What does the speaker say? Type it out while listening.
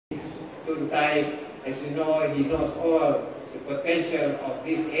Tuntai, as you know, he knows all the potential of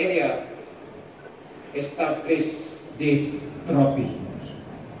this area, established this Tropi.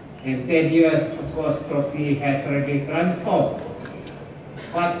 In 10 years, of course, Tropi has already transformed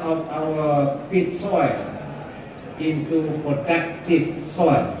part of our peat soil into productive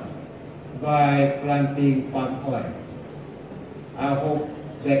soil by planting palm oil. I hope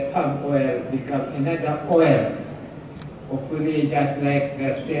that palm oil become another oil, hopefully just like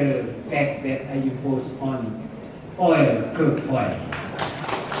the sale tax that I impose on oil, crude oil.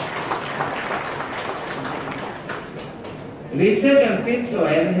 Research on peat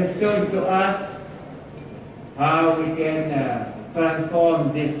soil has shown to us how we can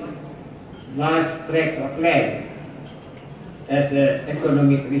transform this large tracts of land as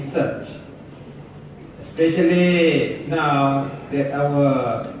economic research, especially now that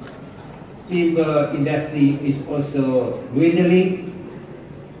our timber industry is also dwindling,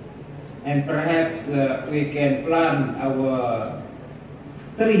 and perhaps we can plant our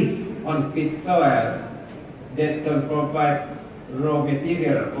trees on peat soil that can provide raw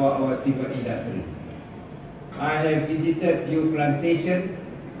material for our timber industry. I have visited few plantations,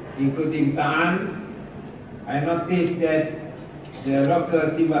 including Ta'an. I noticed that the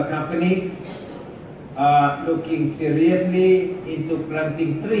local timber companies are looking seriously into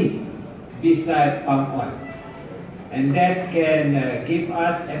planting trees beside palm oil. And that can give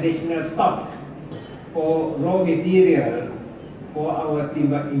us additional stock for raw material for our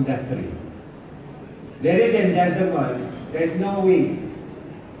timber industry. Ladies and gentlemen, there is no way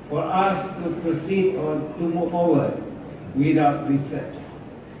for us to proceed or to move forward without research.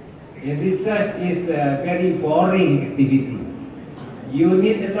 And research is a very boring activity. You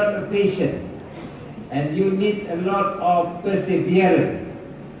need a lot of patience and you need a lot of perseverance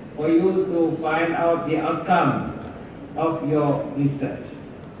for you to find out the outcome of your research.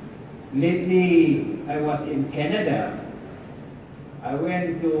 Lately, I was in Canada. I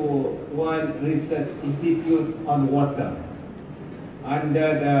went to one research institute on water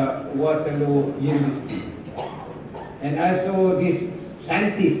under the Waterloo University. And I saw these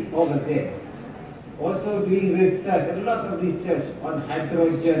scientists over there also doing research, a lot of research on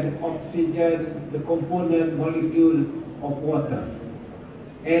hydrogen, oxygen, the component molecule of water.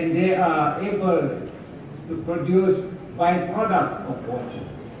 And they are able to produce byproducts of water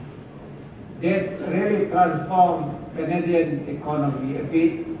that really transform Canadian economy a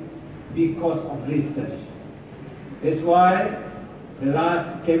bit because of research. That's why the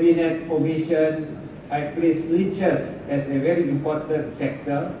last cabinet formation, I placed research as a very important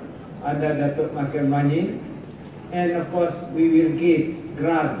sector under Datuk money, and of course we will give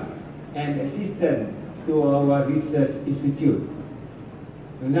grants and assistance to our research institute.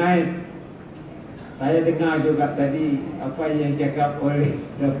 Tonight, saya dengar juga tadi apa yang cakap oleh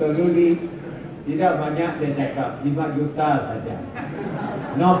Dr. Luli, tidak banyak dia cakap, 5 juta saja.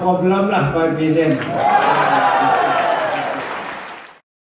 No problem lah 5 million.